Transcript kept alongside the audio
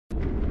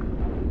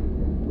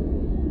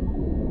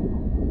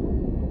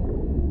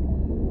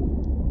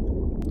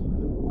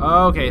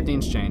Okay,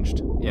 things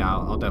changed. Yeah,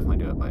 I'll definitely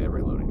do it by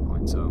every loading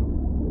point.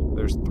 So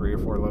there's 3 or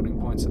 4 loading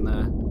points in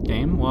the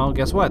game. Well,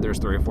 guess what? There's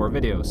 3 or 4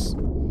 videos,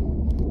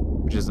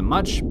 which isn't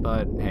much,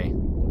 but hey,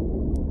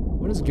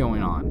 what is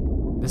going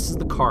on? This is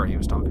the car he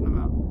was talking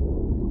about.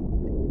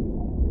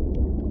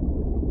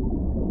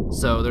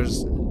 So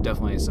there's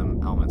definitely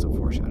some elements of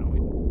foreshadowing.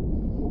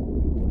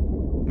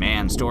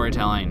 Man,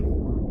 storytelling.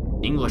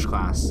 English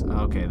class.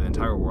 Okay, the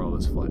entire world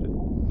is flooded.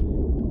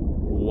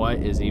 What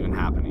is even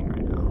happening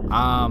right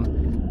now?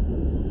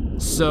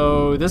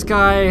 So this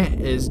guy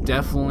is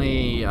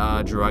definitely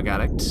a drug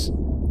addict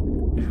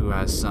who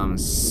has some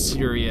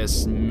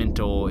serious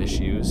mental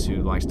issues,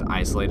 who likes to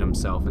isolate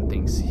himself and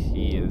thinks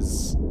he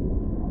is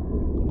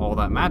all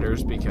that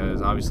matters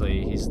because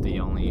obviously he's the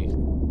only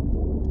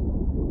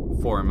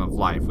form of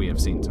life we have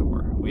seen so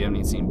far. We haven't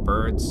even seen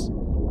birds.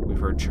 We've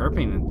heard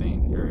chirping and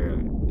things.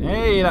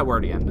 Hey, that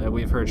word again.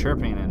 We've heard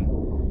chirping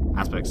and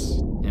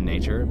aspects in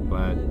nature,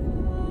 but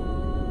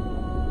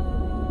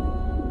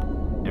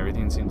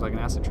everything seems like an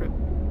acid trip.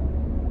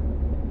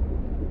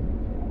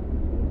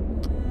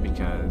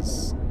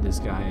 Because this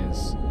guy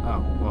is...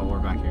 Oh, well, we're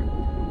back here.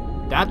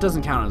 That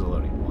doesn't count as a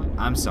loading point.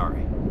 I'm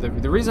sorry.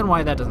 The reason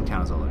why that doesn't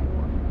count as a loading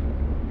point.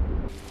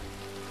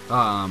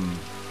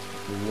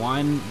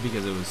 One,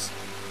 because it was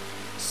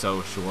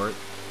so short.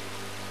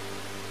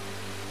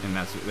 And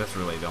that's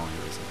really the only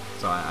reason.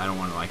 So I don't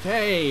want to like,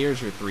 hey,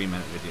 here's your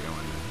 3-minute video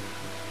and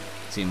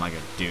seem like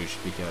a douche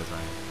because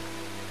I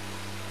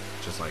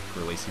just like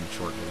releasing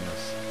short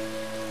videos.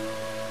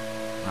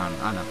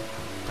 I'm not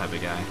the type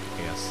of guy,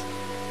 I guess.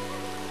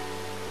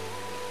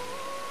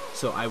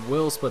 So I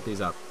will split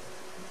these up,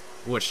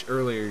 which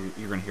earlier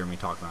you're going to hear me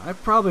talk about. I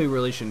probably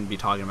really shouldn't be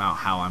talking about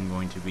how I'm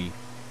going to be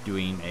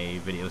doing a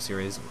video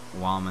series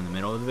while I'm in the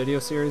middle of the video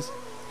series,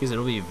 because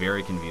it'll be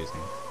very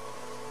confusing.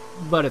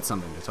 But it's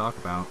something to talk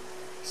about,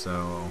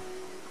 so...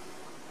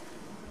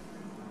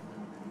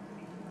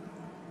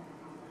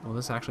 Will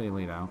this actually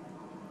lead out?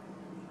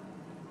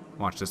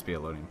 Watch this be a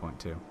loading point,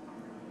 too.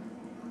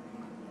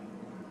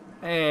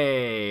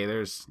 Hey,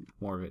 there's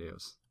more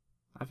videos.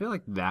 I feel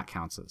like that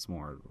counts as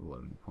more of a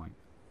loading point.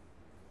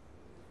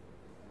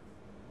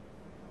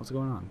 What's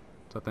going on?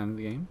 Is that the end of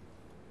the game?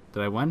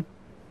 Did I win?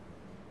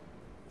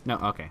 No,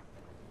 okay.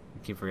 I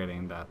keep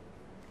forgetting that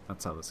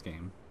that's how this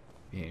game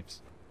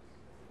behaves.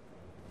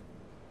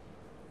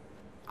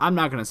 I'm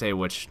not going to say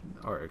which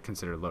are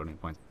considered loading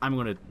points. I'm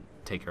going to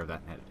take care of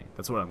that in editing.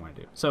 That's what I'm going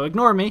to do. So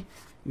ignore me.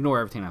 Ignore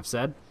everything I've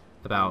said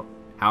about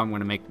how I'm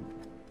going to make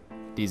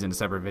these into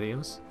separate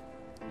videos.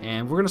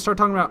 And we're going to start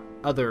talking about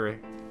other...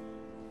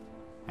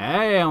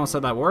 Hey, I almost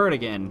said that word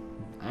again.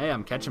 Hey,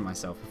 I'm catching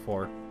myself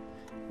before.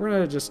 We're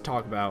going to just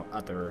talk about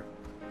other...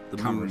 The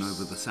moon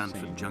over the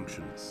Sanford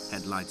Junction,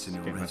 headlights in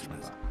your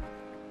retinas.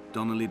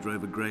 Donnelly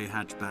drove a grey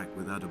hatchback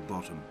without a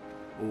bottom.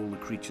 All the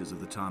creatures of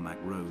the tarmac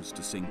rose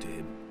to sing to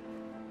him.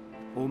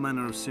 All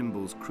manner of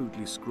symbols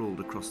crudely scrawled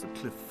across the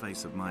cliff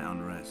face of my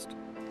unrest.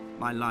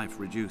 My life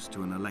reduced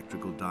to an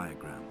electrical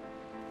diagram.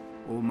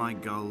 All my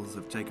gulls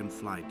have taken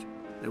flight.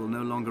 They will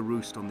no longer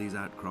roost on these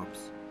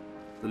outcrops.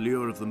 The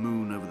lure of the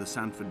moon over the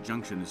Sanford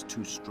Junction is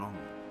too strong.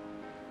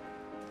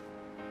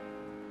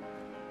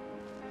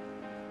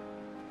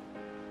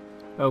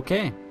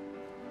 Okay.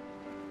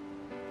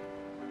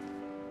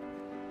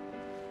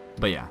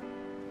 But yeah.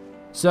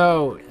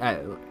 So,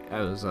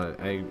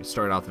 I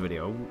started out the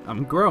video.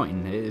 I'm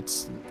growing. The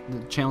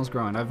channel's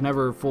growing. I've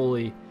never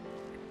fully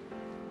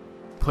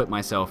put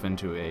myself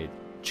into a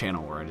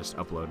channel where I just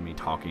upload me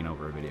talking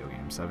over video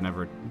games. I've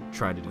never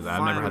tried to do that.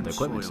 I've never had the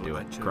equipment to do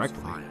it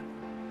correctly.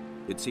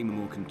 It seemed the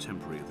more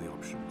contemporary of the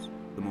options,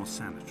 the more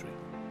sanitary.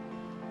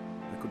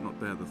 I could not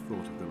bear the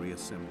thought of the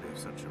reassembly of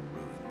such a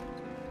ruin.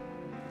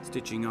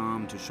 Stitching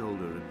arm to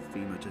shoulder and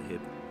femur to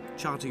hip,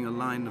 charting a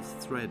line of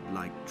thread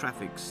like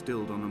traffic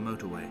stilled on a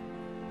motorway,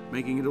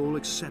 making it all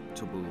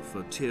acceptable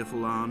for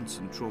tearful aunts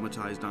and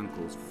traumatized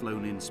uncles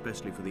flown in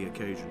specially for the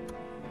occasion.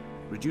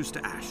 Reduce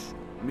to ash,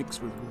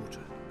 mix with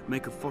water,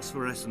 make a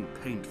phosphorescent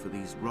paint for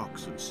these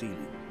rocks and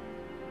ceiling.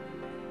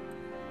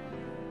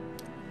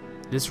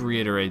 This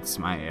reiterates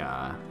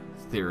my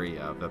theory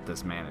of that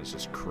this man is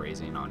just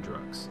crazy and on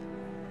drugs.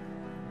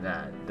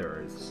 That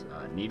there's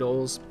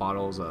needles,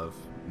 bottles of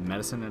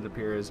medicine, it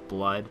appears,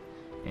 blood,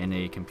 and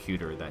a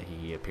computer that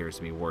he appears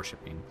to be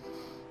worshipping.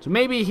 So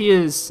maybe he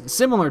is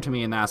similar to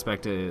me in the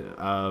aspect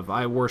of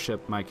I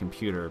worship my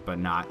computer, but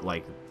not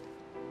like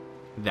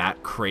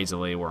that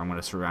crazily where I'm going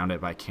to surround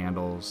it by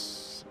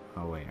candles.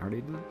 Oh wait, I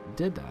already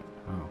did that.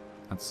 Oh,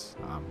 that's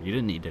you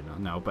didn't need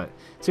to know, but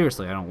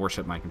seriously, I don't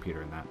worship my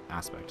computer in that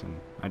aspect, and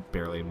I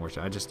barely even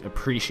worship. I just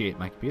appreciate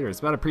my computer. It's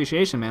about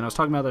appreciation, man. I was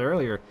talking about that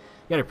earlier.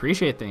 You gotta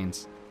appreciate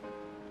things.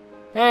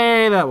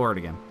 Hey, that word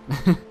again.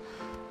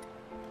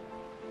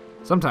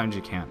 Sometimes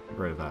you can't get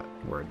rid of that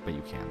word, but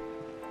you can.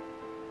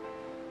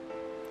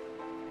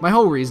 My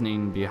whole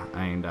reasoning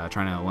behind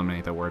trying to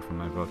eliminate that word from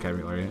my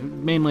vocabulary,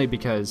 mainly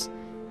because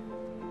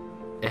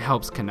it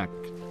helps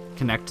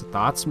connect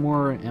thoughts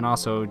more, and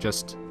also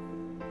just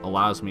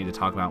allows me to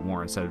talk about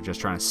more instead of just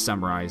trying to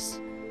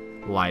summarize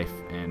life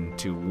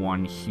into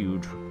one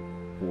huge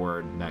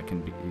word that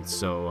can be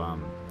so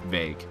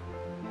vague.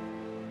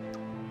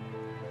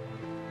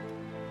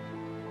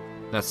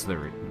 That's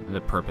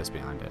the purpose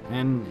behind it.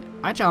 And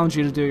I challenge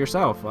you to do it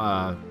yourself.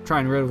 Try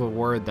and rid of a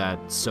word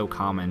that's so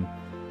common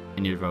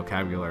in your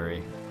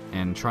vocabulary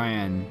and try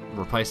and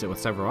replace it with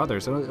several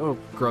others. It'll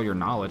grow your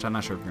knowledge. I'm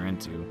not sure if you're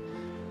into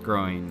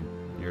growing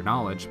your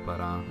knowledge, but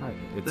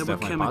it's there definitely were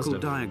chemical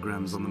positive.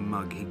 Diagrams on the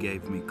mug he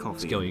gave me coffee.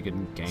 Skill you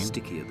can gain.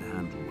 Sticky at the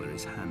handle where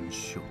his hands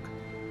shook.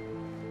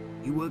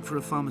 He worked for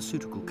a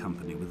pharmaceutical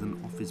company with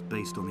an office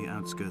based on the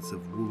outskirts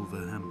of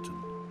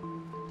Wolverhampton.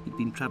 He'd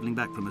been travelling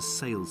back from a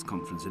sales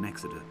conference in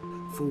Exeter,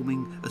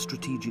 forming a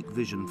strategic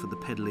vision for the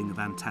peddling of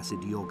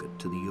antacid yogurt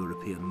to the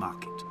European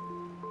market.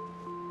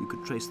 You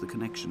could trace the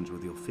connections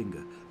with your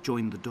finger,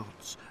 join the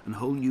dots, and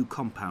whole new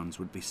compounds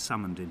would be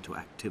summoned into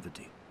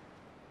activity.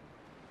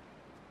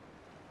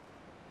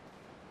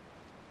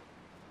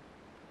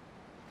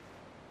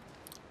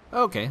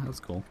 Okay, that's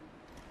cool.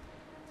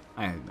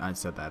 I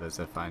said that as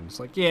if I'm just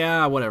like,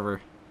 yeah,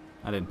 whatever.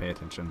 I didn't pay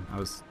attention. I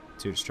was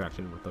too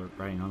distracted with the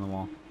writing on the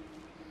wall.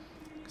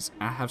 Because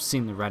I have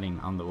seen the writing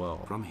on the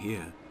wall. From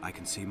here, I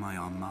can see my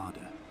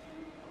armada.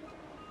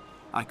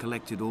 I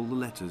collected all the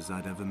letters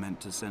I'd ever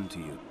meant to send to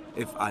you,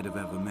 if I'd have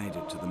ever made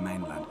it to the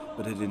mainland,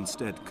 but had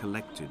instead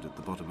collected at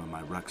the bottom of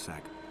my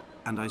rucksack,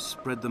 and I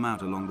spread them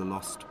out along the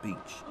lost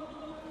beach.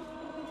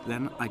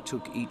 Then I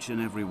took each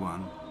and every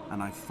one,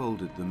 and I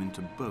folded them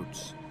into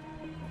boats.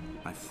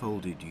 I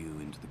folded you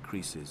into the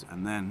creases,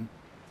 and then,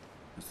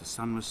 as the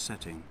sun was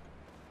setting,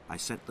 I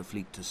set the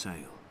fleet to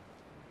sail.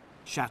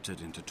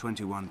 Shattered into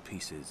 21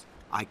 pieces,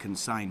 I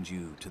consigned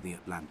you to the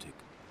Atlantic,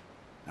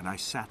 and I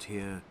sat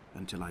here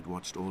until I'd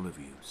watched all of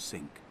you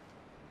sink.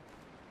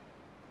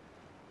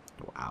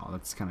 Wow,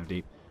 that's kind of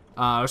deep.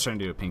 I was trying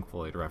to do a Pink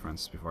Floyd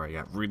reference before I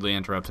got rudely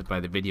interrupted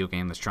by the video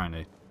game that's trying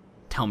to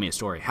tell me a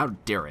story. How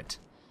dare it?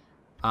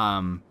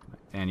 And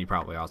you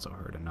probably also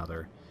heard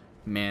another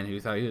man who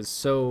thought he was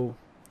so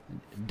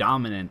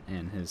dominant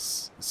in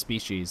his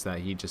species that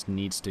he just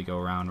needs to go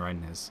around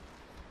riding his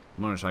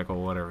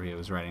motorcycle, whatever he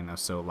was riding, that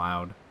was so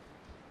loud,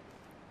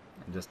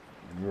 and just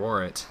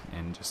roar it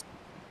and just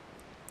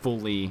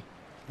fully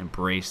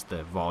embrace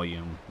the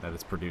volume that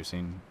it's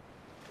producing.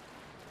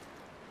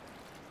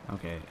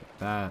 Okay,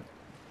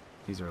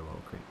 these are a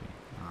little creepy.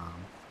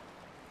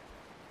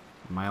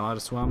 Am I allowed to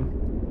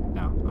swim?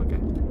 No, okay.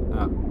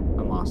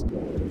 I'm lost.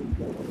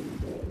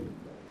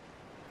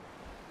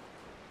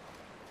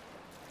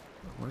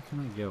 Where can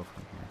I go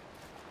from here?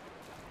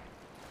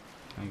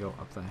 Can I go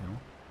up the hill?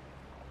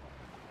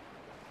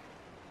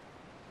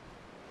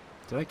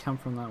 Did I come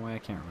from that way? I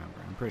can't remember.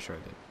 I'm pretty sure I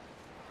did.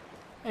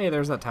 Hey,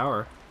 there's that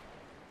tower.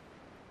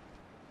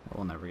 That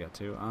we'll never get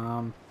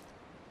to.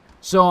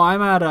 So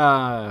I'm at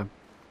a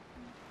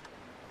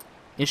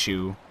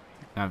issue.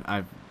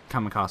 I've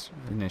come across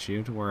an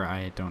issue to where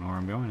I don't know where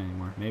I'm going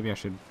anymore. Maybe I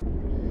should...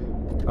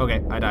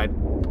 Okay, I died.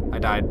 I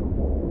died.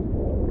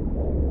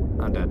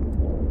 I'm dead.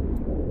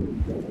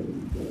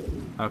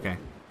 Okay,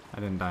 I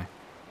didn't die.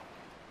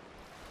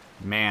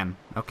 Man,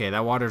 okay,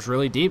 that water's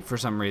really deep for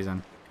some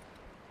reason.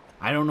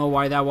 I don't know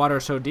why that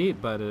water's so deep,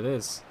 but it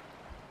is.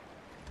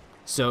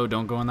 So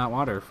don't go in that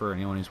water for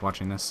anyone who's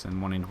watching this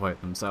and wanting to play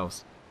it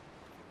themselves.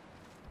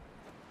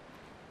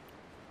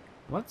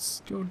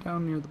 Let's go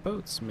down near the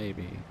boats,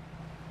 maybe.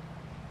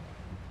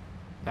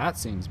 That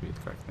seems to be the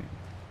correct thing.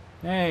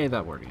 Hey,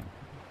 that word again.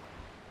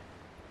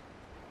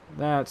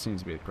 That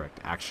seems to be the correct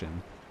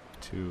action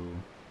to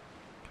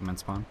commence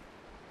spawn.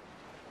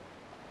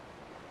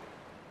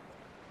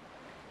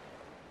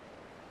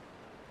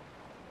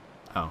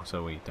 Oh,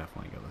 so we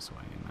definitely go this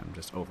way, and I'm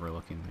just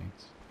overlooking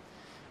things.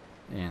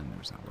 And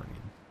there's that word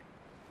again.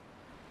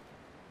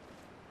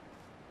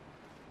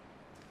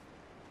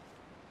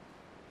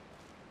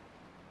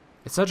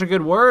 It's such a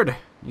good word.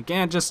 You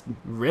can't just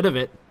rid of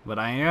it, but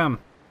I am.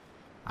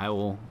 I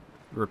will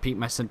repeat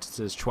my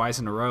sentences twice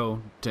in a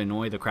row to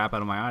annoy the crap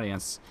out of my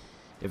audience,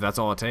 if that's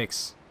all it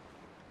takes.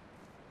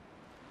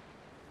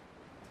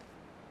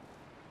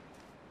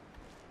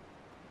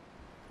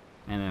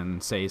 And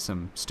then say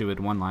some stupid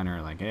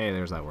one-liner like, hey,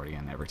 there's that word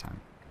again every time.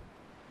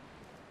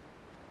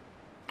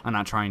 I'm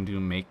not trying to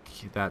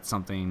make that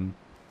something...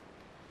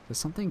 Does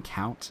something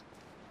count?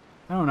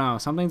 I don't know.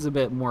 Something's a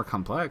bit more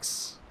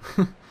complex.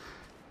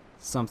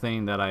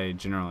 Something that I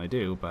generally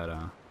do, but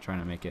trying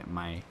to make it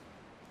my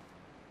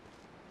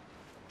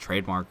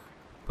trademark.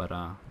 But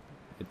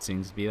it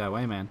seems to be that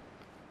way, man.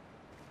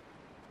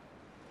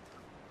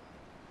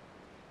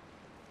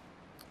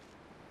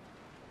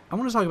 I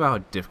want to talk about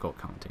how difficult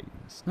commentating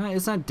is. No,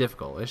 it's not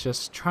difficult. It's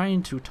just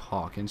trying to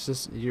talk. It's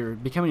just you're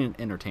becoming an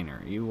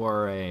entertainer. You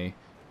are a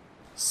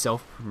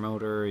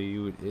self-promoter.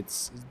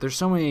 There's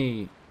so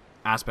many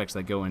aspects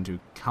that go into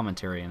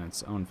commentary in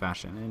its own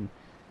fashion, and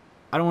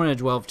I don't want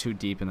to delve too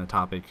deep in the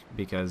topic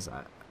because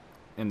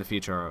in the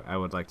future I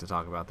would like to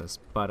talk about this.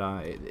 But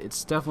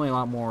it's definitely a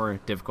lot more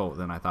difficult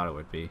than I thought it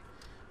would be,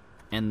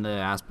 in the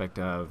aspect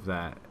of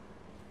that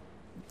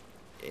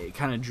it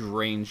kind of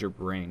drains your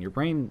brain. Your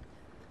brain.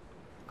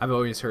 I've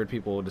always heard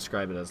people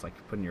describe it as like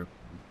putting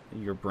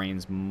your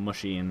brain's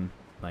mushy and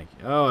like,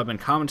 oh, I've been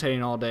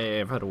commentating all day,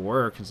 I've had to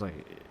work. It's like,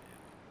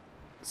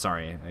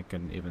 sorry, I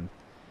couldn't even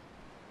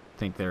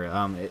think there.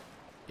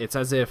 It's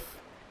as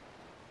if,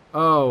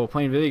 oh,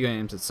 playing video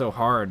games, it's so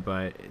hard,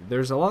 but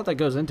there's a lot that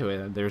goes into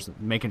it. There's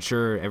making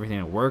sure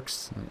everything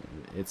works.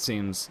 It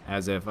seems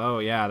as if, oh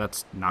yeah,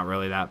 that's not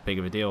really that big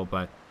of a deal,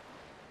 but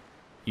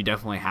you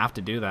definitely have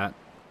to do that.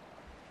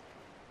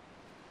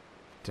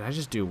 Did I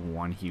just do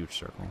one huge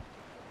circle?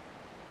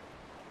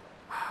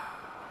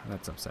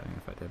 That's upsetting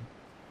if I did.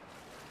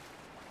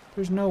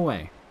 There's no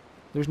way.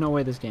 There's no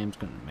way this game's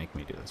gonna make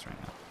me do this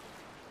right now.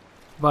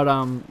 But,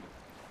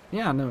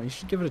 yeah, no, you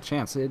should give it a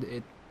chance.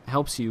 It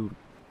helps you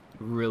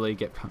really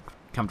get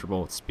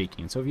comfortable with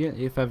speaking. So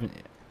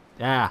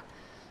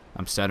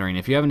I'm stuttering.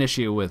 If you have an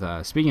issue with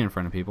speaking in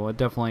front of people, it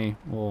definitely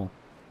will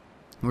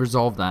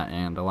resolve that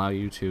and allow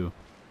you to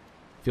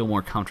feel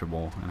more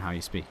comfortable in how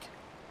you speak.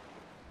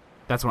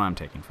 That's what I'm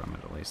taking from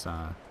it, at least.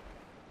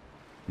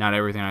 Not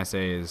everything I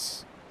say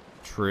is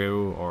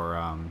true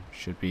or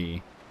should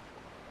be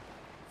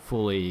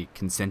fully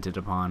consented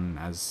upon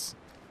as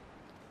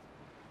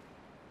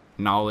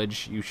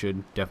knowledge you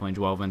should definitely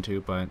delve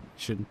into, but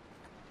should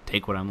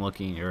take what I'm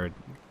looking or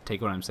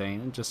take what I'm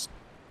saying and just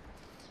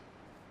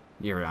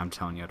I'm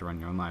telling you how to run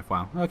your own life.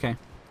 Wow. Okay.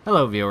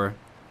 Hello, viewer.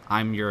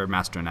 I'm your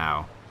master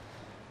now.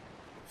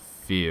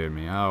 Fear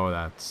me. Oh,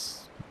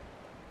 that's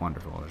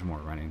wonderful. There's more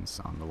writings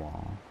on the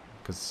wall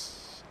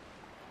because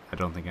I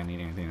don't think I need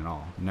anything at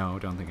all. No,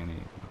 don't think I need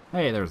anything.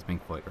 Hey, there's a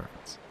Pink Floyd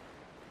reference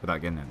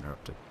without getting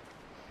interrupted.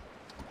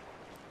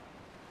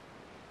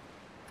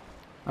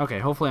 Okay,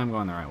 hopefully I'm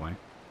going the right way.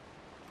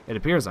 It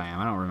appears I am.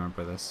 I don't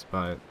remember this,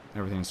 but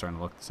everything's starting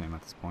to look the same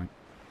at this point.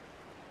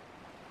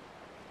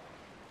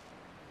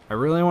 I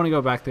really want to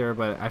go back there,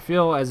 but I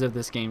feel as if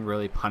this game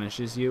really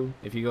punishes you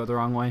if you go the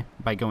wrong way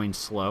by going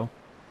slow.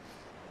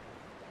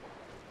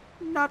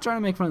 Not trying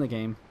to make fun of the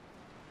game,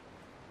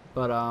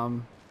 but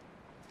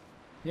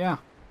yeah.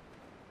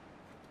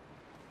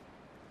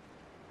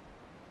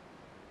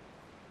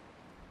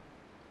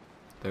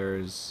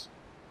 There's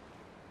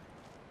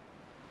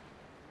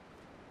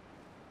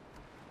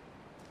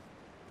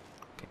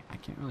I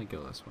can't really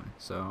go this way,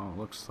 so it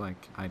looks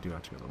like I do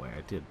have to go the way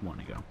I did want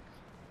to go.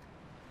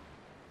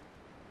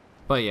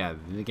 But yeah,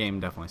 the game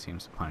definitely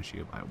seems to punish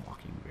you by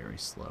walking very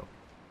slow.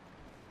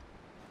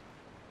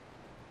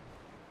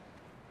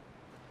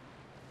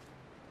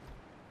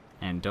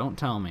 And don't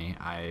tell me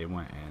I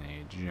went in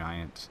a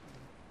giant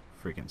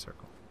freaking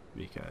circle,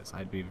 because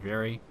I'd be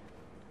very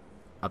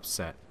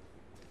upset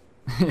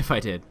if I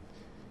did,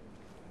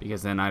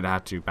 because then I'd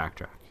have to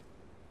backtrack.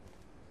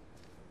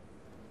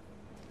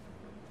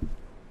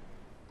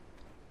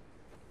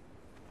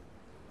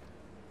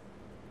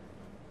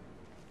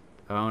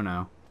 Oh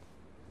no.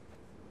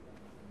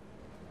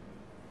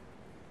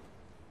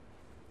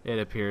 It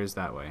appears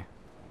that way.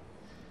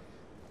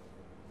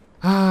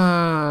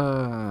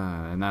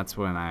 And that's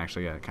when I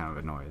actually got kind of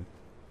annoyed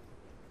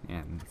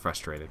and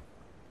frustrated.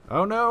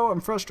 Oh no,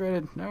 I'm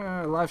frustrated.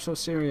 Life's so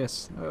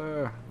serious.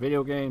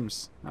 Video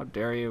games. How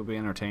dare you be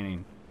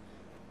entertaining?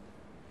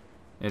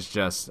 It's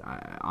just,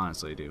 I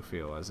honestly do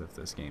feel as if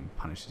this game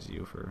punishes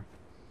you for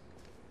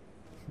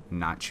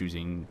not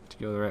choosing to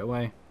go the right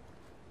way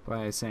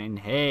by saying,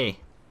 hey.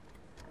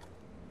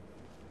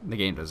 The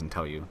game doesn't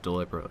tell you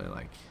deliberately,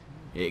 like,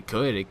 it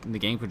could. The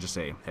game could just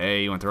say,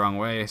 hey, you went the wrong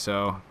way,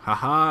 so,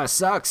 haha, it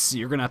sucks.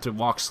 You're going to have to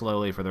walk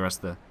slowly for the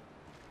rest of the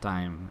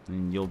time,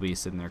 and you'll be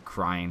sitting there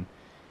crying,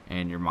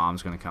 and your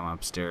mom's going to come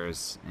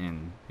upstairs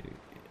and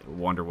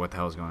wonder what the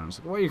hell's going on. It's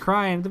like, why are you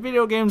crying? The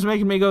video game's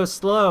making me go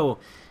slow.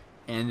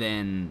 And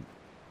then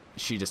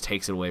she just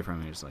takes it away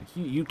from you. It's like,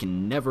 you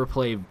can never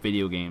play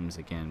video games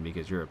again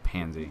because you're a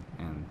pansy.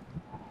 And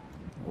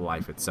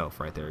life itself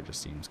right there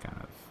just seems kind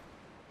of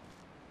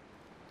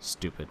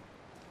stupid.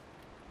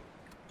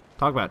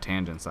 Talk about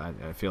tangents. I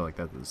feel like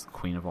that is the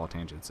queen of all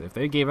tangents. If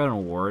they gave out an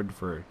award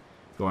for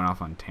going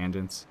off on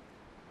tangents,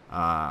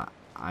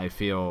 I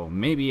feel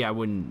maybe I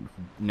wouldn't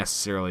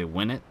necessarily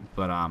win it,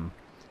 but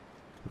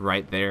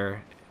right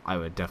there I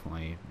would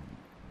definitely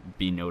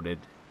be noted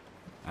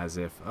as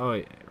if,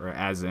 oh, or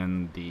as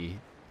in the,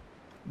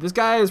 this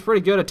guy is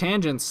pretty good at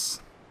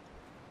tangents.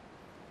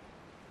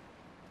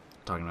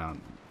 Talking about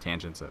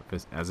tangents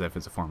as if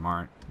it's a form of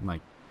art.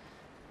 Like,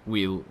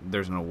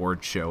 there's an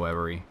award show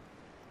every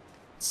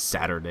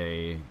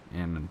Saturday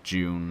in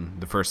June,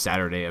 the first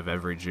Saturday of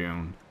every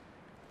June,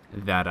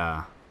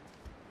 that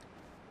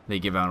they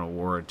give out an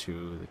award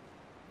to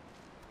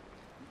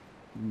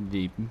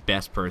the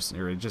best person,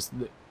 or just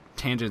the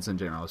tangents in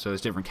general. So there's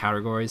different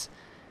categories,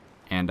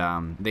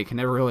 and they can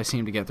never really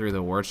seem to get through the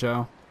award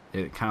show.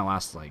 It kind of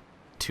lasts like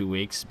 2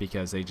 weeks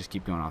because they just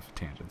keep going off of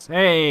tangents.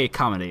 Hey,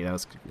 comedy,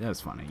 that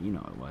was funny. You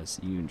know it was.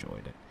 You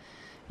enjoyed it.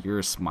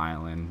 You're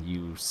smiling.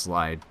 You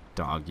slide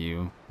dog.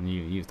 You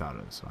thought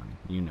it was funny.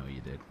 You know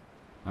you did.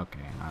 Okay,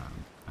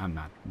 I'm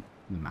not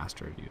the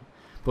master of you.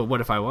 But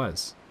what if I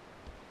was?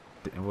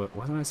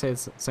 Wasn't I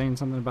saying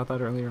something about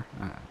that earlier?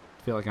 I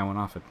feel like I went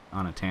off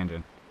on a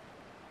tangent.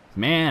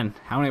 Man,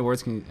 how many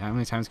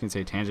times can you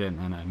say tangent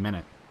in a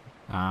minute?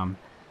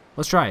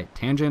 Let's try it.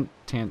 Tangent,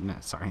 no,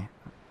 sorry.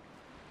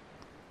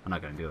 I'm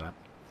not gonna do that.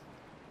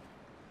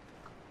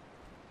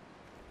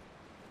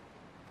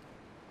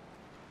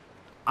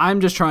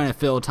 I'm just trying to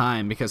fill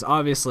time because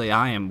obviously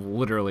I am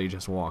literally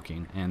just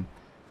walking, and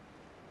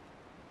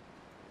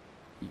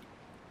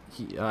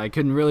I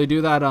couldn't really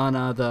do that on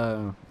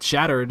the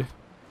Shattered.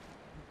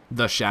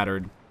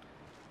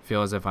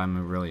 Feel as if I'm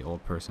a really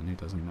old person who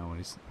doesn't know what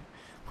he's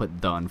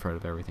put the in front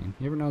of everything.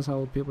 You ever notice how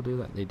old people do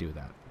that? They do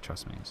that.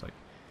 Trust me. It's like,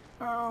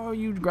 oh,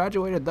 you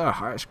graduated the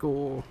high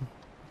school.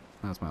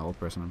 That's my old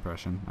person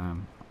impression.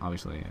 I'm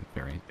obviously a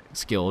very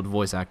skilled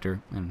voice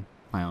actor in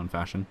my own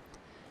fashion.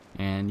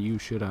 And you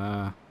should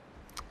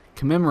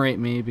commemorate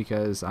me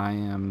because I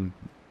am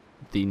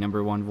the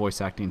 #1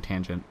 voice acting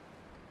tangent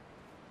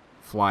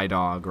fly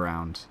dog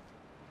around.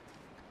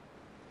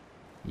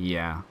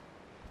 Yeah.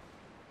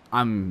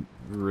 I'm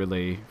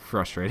really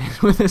frustrated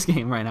with this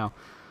game right now.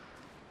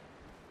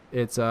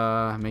 It's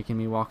making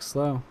me walk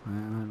slow. I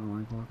don't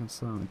like walking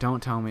slow.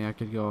 Don't tell me I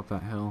could go up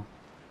that hill.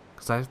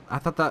 Because I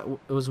thought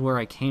that was where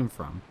I came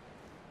from.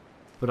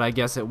 But I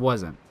guess it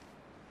wasn't.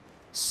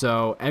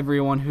 So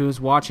everyone who's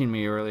watching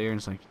me earlier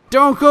is like,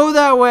 don't go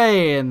that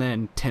way! And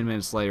then 10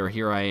 minutes later,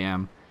 here I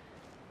am.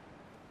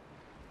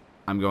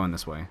 I'm going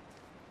this way.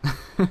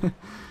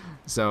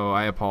 So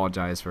I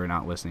apologize for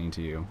not listening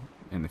to you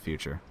in the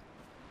future.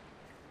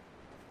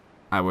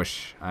 I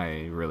wish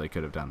I really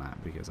could have done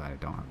that because I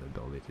don't have the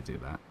ability to do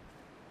that.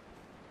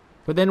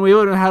 But then we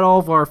would have had all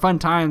of our fun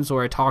times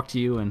where I talked to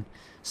you and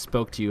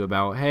spoke to you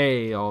about,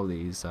 hey, all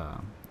these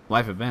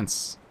life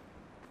events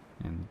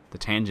and the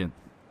tangent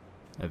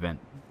event.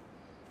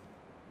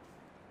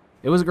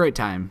 It was a great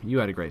time. You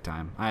had a great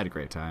time. I had a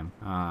great time.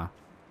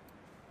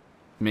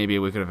 Maybe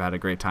we could have had a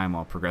great time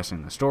while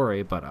progressing the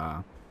story, but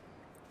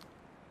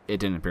it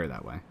didn't appear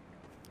that way.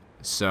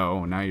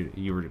 So now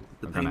you were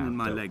the pain in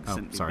my leg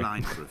sent me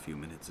blind for a few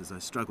minutes as I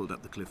struggled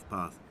up the cliff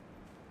path.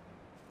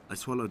 I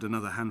swallowed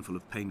another handful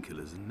of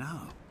painkillers, and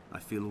now I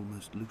feel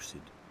almost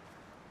lucid.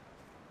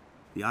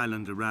 The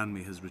island around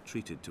me has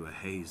retreated to a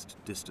hazed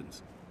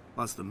distance,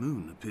 whilst the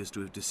moon appears to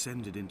have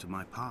descended into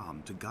my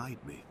palm to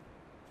guide me.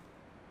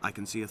 I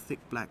can see a thick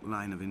black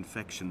line of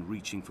infection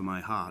reaching for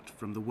my heart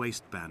from the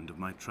waistband of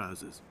my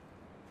trousers.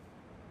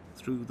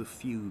 Through the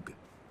fugue,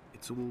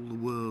 it's all the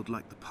world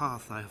like the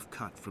path I have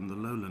cut from the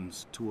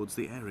lowlands towards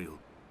the aerial.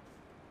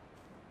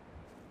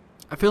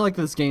 I feel like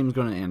this game's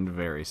going to end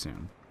very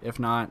soon. If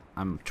not,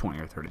 I'm 20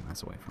 or 30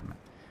 minutes away from it.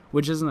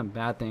 Which isn't a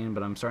bad thing,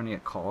 but I'm starting to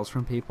get calls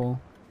from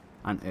people.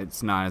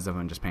 It's not as if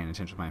I'm just paying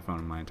attention to my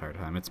phone my entire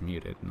time. It's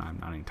muted, and I'm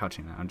not even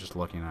touching it. I'm just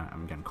looking at it.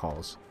 I'm getting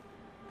calls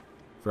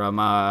from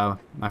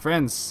my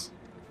friends.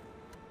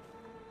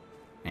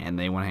 And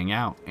they want to hang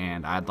out,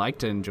 and I'd like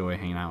to enjoy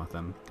hanging out with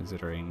them,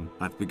 considering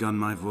I've begun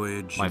my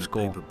voyage in a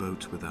cool. paper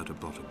boat without a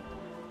bottom.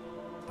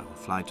 I will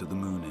fly to the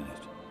moon in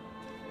it.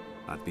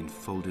 I've been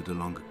folded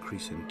along a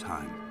crease in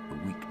time,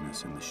 a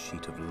weakness in the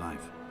sheet of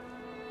life.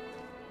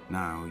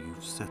 Now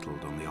you've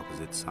settled on the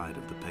opposite side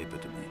of the paper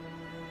to me.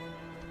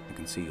 I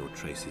can see your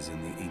traces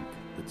in the ink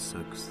that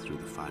soaks through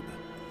the fiber,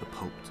 the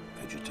pulped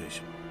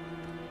vegetation.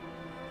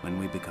 When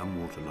we become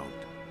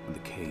waterlogged and the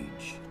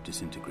cage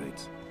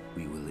disintegrates,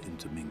 we will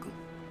intermingle.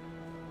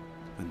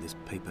 When this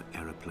paper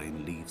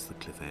aeroplane leaves the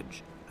cliff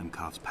edge and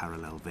carves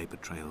parallel vapor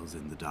trails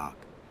in the dark,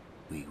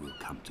 we will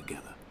come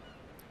together.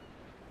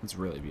 It's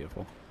really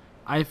beautiful.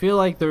 I feel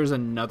like there's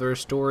another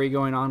story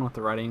going on with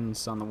the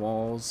writings on the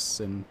walls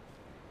and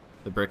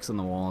the bricks on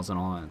the walls and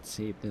all that.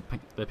 See,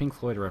 the Pink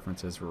Floyd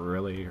references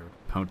really are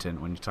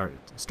potent when you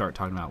start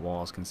talking about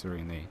walls,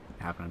 considering they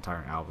have an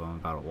entire album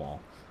about a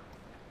wall.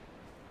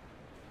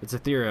 It's a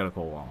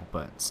theoretical wall,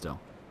 but still.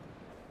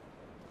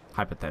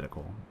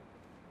 Hypothetical.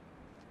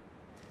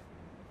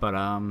 But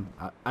I'm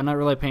not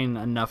really paying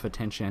enough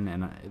attention,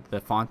 and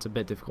the font's a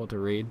bit difficult to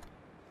read.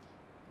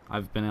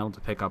 I've been able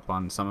to pick up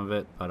on some of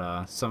it,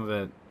 but some of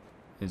it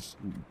has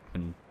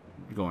been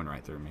going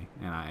right through me,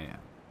 and I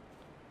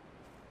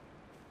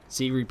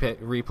see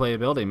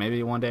replayability.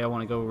 Maybe one day I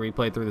want to go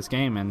replay through this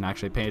game and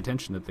actually pay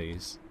attention to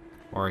these,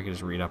 or I could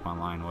just read up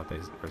online what they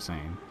are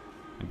saying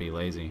and be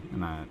lazy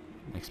and not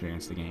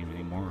experience the game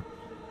anymore.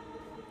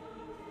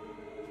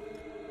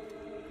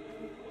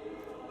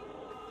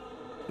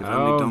 If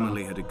only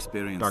Donnelly had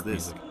experienced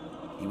this,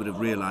 he would have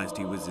realized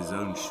he was his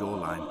own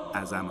shoreline,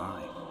 as am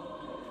I.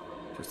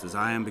 Just as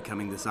I am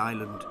becoming this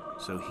island,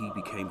 so he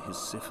became his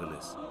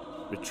syphilis,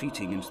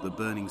 retreating into the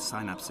burning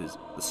synapses,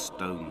 the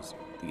stones,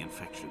 the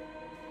infection.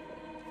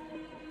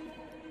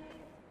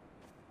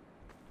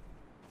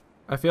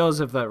 I feel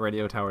as if that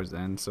radio tower's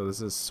end, so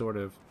this is sort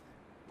of...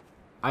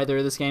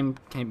 Either this game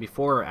came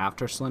before or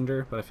after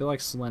Slender, but I feel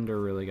like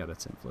Slender really got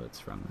its influence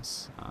from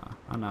this.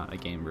 I'm not a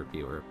game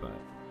reviewer, but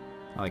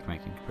I like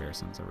making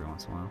comparisons every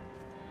once in a while.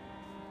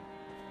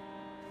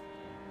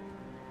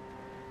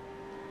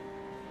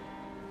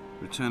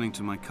 Returning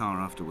to my car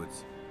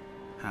afterwards,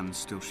 hands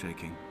still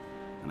shaking,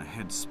 and a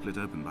head split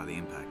open by the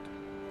impact.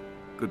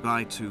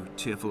 Goodbye to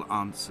tearful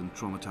aunts and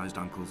traumatized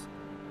uncles.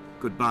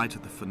 Goodbye to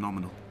the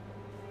phenomenal.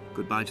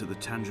 Goodbye to the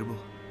tangible.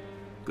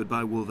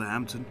 Goodbye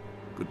Wolverhampton.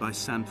 Goodbye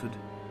Sanford.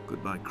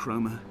 Goodbye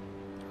Cromer.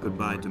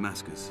 Goodbye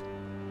Damascus.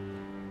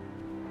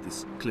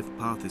 This cliff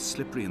path is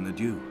slippery in the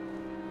dew.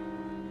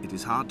 It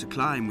is hard to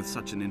climb with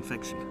such an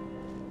infection.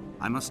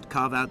 I must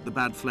carve out the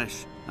bad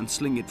flesh and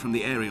sling it from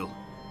the aerial.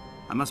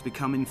 I must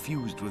become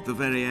infused with the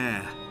very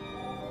air.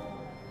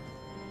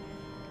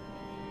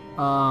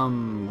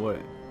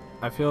 What?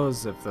 I feel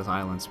as if this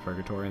island's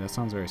purgatory. That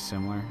sounds very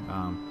similar.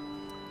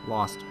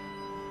 Lost.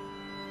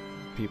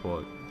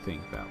 People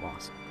think that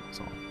Lost is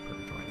all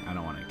purgatory. I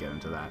don't want to get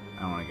into that.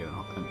 I don't want to get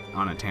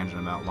on a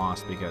tangent about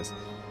Lost because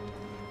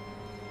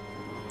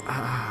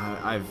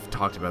I've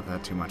talked about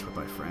that too much with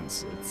my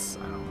friends.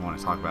 I don't want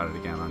to talk about it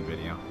again on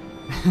video.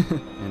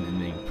 And then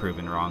being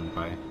proven wrong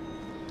by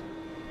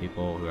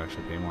people who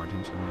actually pay more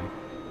attention to me.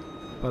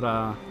 But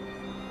I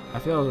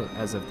feel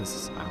as if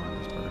this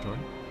island is purgatory.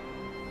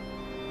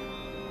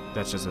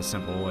 That's just a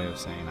simple way of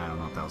saying I don't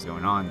know what the hell's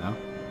going on though.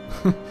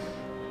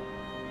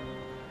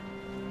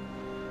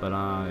 But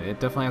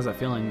it definitely has that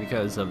feeling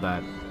because of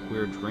that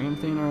weird dream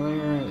thing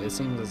earlier. It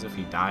seems as if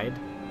he died.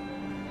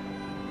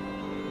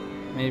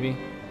 Maybe.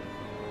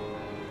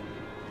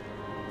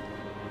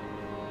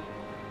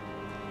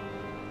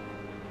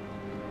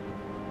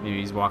 Maybe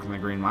he's walking the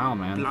Green Mile,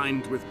 man.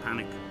 Blind with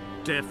panic,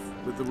 deaf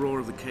with the roar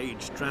of the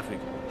caged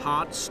traffic,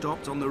 heart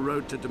stopped on the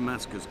road to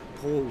Damascus.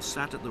 Paul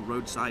sat at the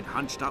roadside,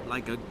 hunched up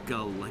like a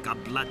gull, like a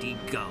bloody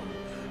gull.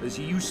 As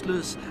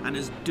useless and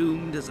as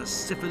doomed as a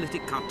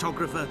syphilitic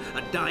cartographer,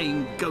 a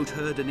dying goat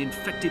herd, an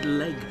infected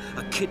leg,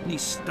 a kidney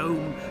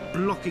stone,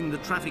 blocking the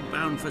traffic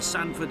bound for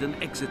Sanford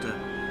and Exeter.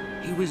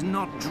 He was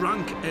not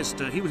drunk,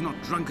 Esther. He was not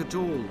drunk at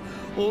all.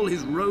 All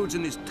his roads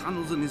and his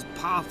tunnels and his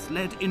paths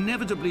led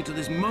inevitably to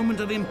this moment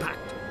of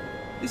impact.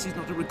 This is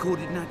not a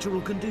recorded natural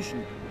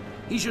condition.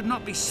 He should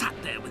not be sat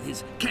there with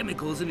his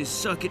chemicals and his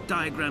circuit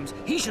diagrams.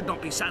 He should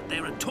not be sat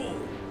there at all.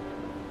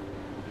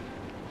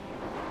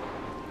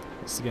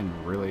 This is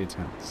getting really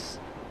tense.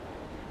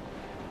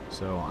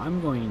 So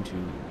I'm going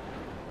to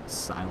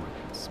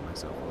silence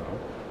myself a little.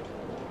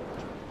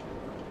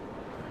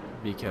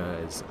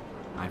 Because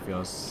I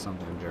feel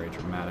something very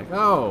dramatic.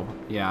 Oh!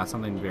 Yeah,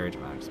 something very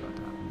dramatic is about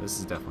to happen. This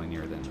is definitely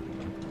near the end of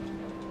the game.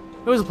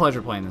 It was a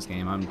pleasure playing this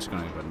game. I'm just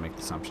going to go ahead and make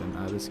the assumption.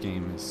 This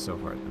game is so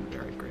far been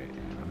very great,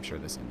 and I'm sure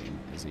this ending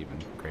is even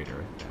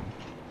greater than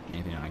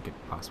anything I could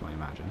possibly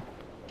imagine.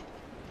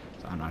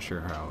 So I'm not sure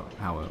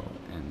how it will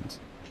end.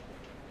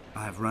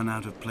 I have run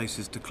out of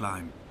places to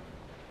climb.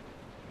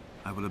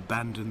 I will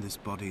abandon this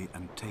body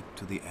and take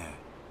to the air.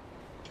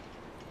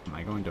 Am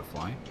I going to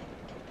fly?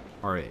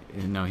 Or,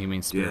 no, he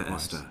means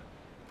spirit-wise. Dear Esther,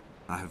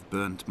 I have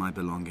burnt my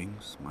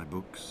belongings, my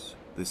books,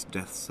 this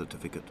death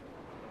certificate.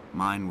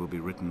 Mine will be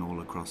written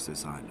all across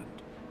this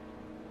island.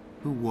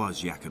 Who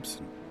was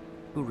Jakobsen?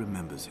 Who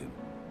remembers him?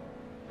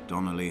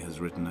 Donnelly has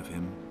written of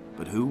him,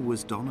 but who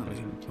was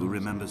Donnelly? Who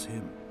remembers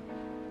him?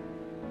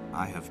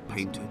 I have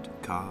painted,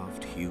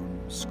 carved, hewn,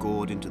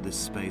 scored into this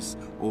space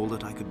all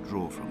that I could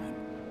draw from him.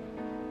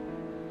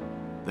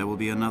 There will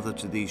be another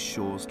to these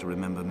shores to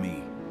remember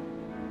me.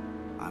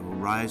 I will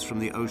rise from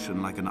the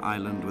ocean like an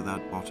island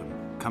without bottom,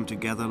 come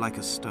together like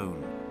a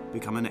stone,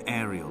 become an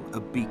aerial, a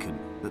beacon,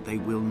 that they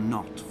will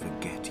not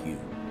forget you.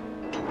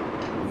 We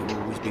have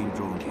always been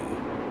drawn here.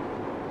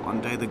 One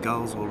day the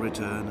gulls will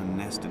return and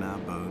nest in our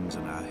bones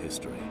and our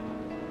history.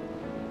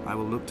 I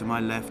will look to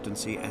my left and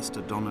see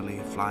Esther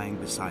Donnelly flying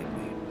beside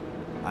me.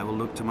 I will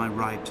look to my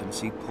right and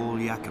see Paul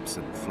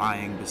Jakobsen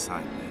flying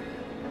beside me.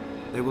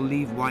 They will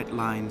leave white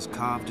lines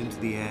carved into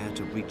the air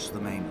to reach the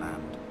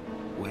mainland,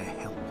 where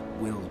help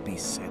will be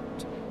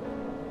sent.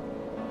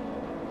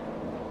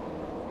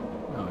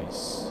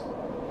 Nice.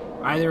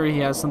 Either he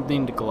has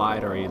something to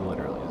glide or he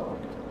literally is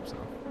going to kill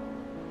himself.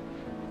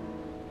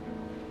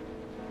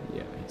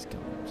 Yeah, he's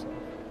killing himself.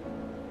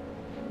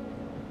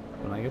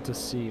 But I get to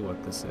see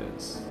what this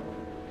is.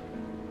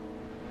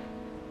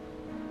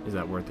 Is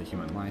that worth a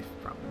human life?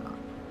 Probably not.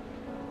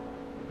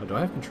 Oh, do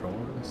I have control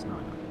over this? No, I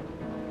don't.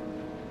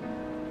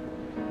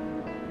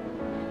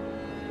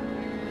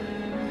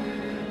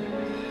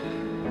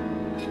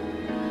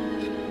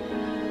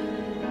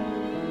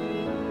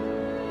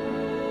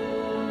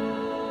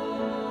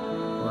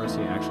 Or is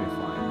he actually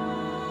flying?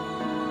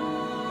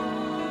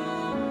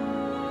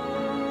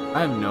 I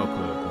have no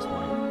clue at this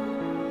point.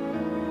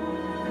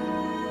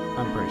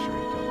 I'm pretty sure he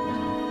killed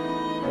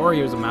himself. Or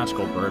he was a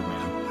magical bird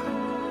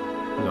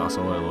man. He's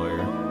also a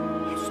lawyer.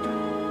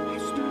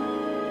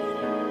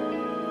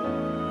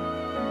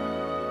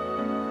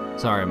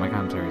 Sorry, my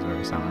commentary is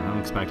very silent. I'm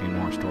expecting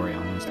more story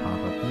elements to pop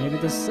up. Maybe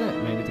this is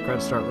it. Maybe the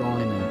credits start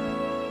rolling and...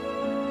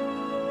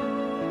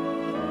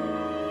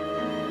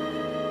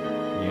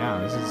 yeah,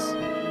 this is...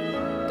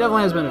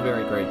 definitely has been a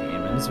very great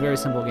game, and it's a very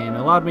simple game.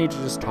 It allowed me to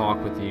just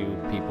talk with you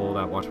people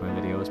that watch my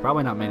videos.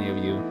 Probably not many of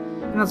you,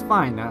 and that's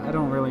fine. I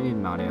don't really need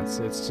an audience.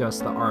 It's just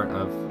the art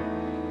of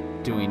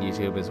doing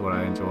YouTube is what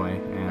I enjoy,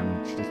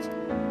 and just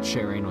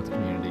sharing with the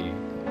community,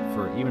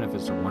 for even if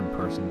it's just one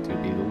person, two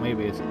people,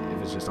 maybe if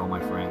it's just all my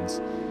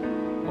friends,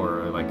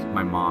 or like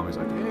my mom is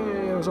like,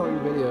 hey, I saw your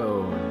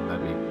video.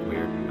 That'd be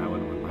weird. I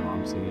wouldn't want my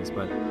mom to see these,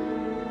 but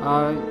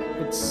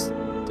it's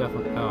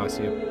definitely. Oh, I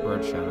see a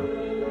bird shadow.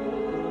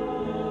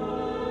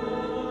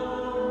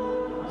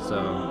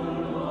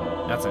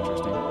 So that's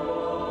interesting.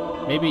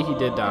 Maybe he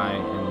did die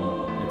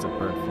and it's a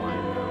bird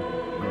flying now.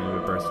 Or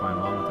maybe a bird's flying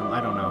along with him. I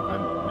don't know.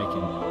 I'm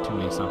making too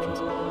many assumptions.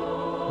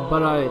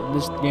 But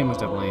this game was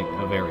definitely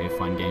a very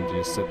fun game to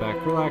just sit back,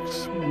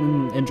 relax,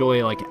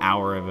 enjoy like an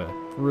hour of a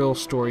real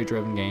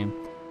story-driven game,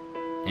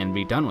 and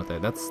be done with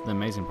it. That's the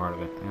amazing part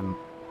of it, and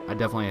I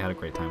definitely had a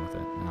great time with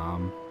it.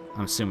 I'm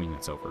assuming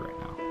it's over right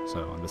now,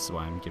 so this is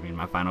why I'm giving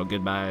my final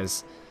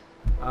goodbyes.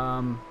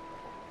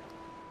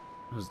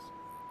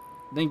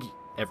 Thank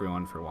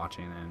everyone for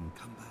watching, and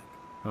Come back.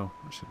 oh,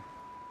 I should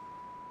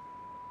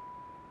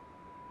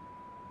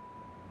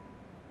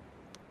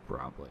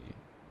probably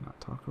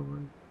not talk over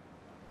it.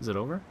 Is it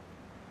over?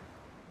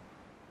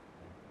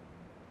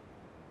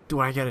 Do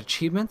I get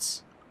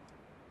achievements?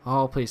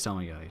 Oh, please tell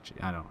me I get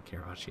achievements. I don't care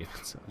about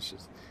achievements. I was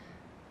just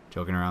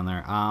joking around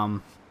there.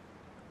 I'm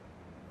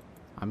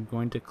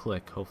going to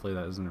click. Hopefully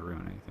that doesn't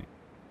ruin anything.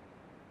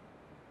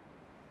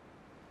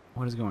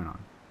 What is going on?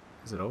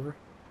 Is it over?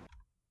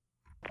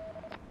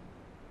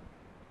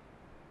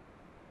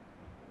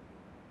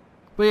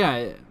 But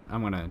yeah,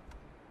 I'm going to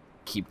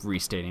keep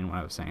restating what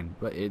I was saying,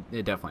 but it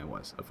definitely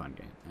was a fun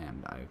game,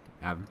 and I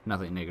have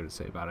nothing negative to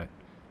say about it.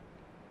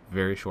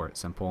 Very short,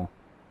 simple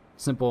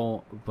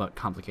but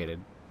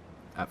complicated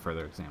at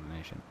further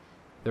examination.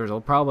 There's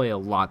probably a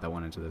lot that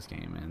went into this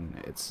game,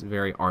 and it's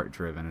very art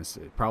driven. It's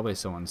probably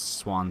someone's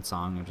swan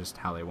song of just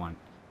how they want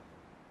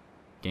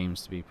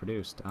games to be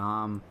produced.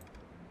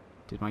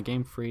 Did my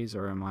game freeze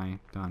or am I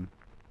done?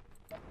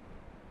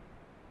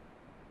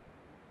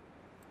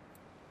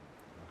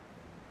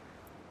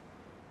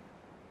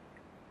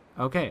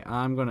 Okay,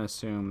 I'm going to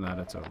assume that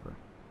it's over.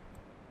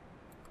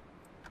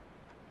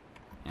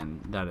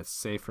 And that it's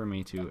safe for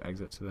me to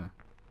exit to the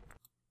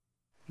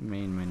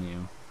main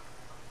menu.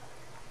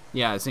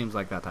 Yeah, it seems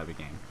like that type of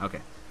game. Okay.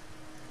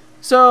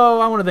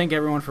 So, I want to thank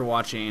everyone for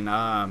watching.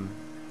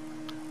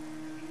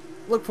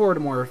 Look forward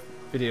to more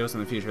videos in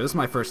the future. This is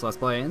my first Let's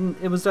Play, and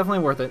it was definitely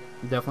worth it.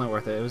 Definitely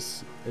worth it. It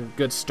was a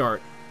good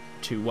start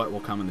to what will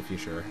come in the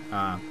future.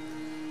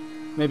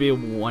 Maybe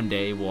one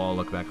day we'll all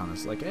look back on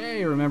this like,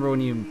 hey, remember when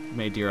you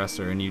made Dear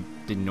Esther and you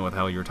didn't know what the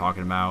hell you were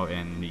talking about,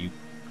 and you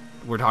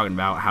were talking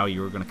about how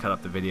you were going to cut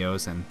up the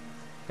videos, and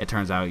it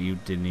turns out you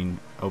didn't even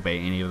obey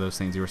any of those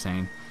things you were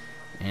saying,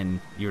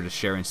 and you were just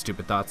sharing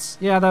stupid thoughts.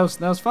 Yeah, that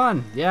was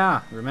fun.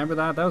 Yeah, remember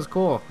that? That was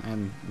cool.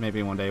 And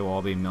maybe one day we'll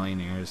all be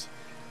millionaires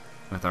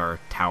with our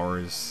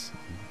towers,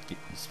 and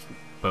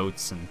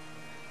boats, and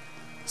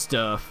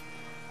stuff.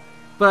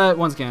 But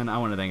once again, I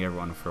want to thank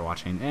everyone for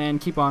watching,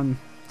 and keep on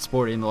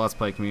supporting the Let's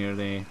Play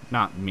community.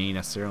 Not me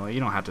necessarily.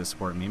 You don't have to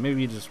support me.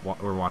 Maybe you just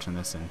were watching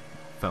this and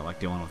felt like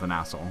dealing with an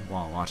asshole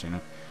while watching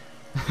it.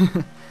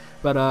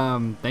 But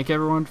thank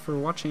everyone for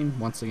watching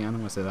once again. I'm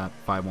gonna say that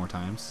 5 more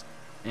times,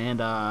 and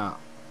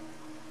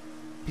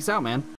peace out, man.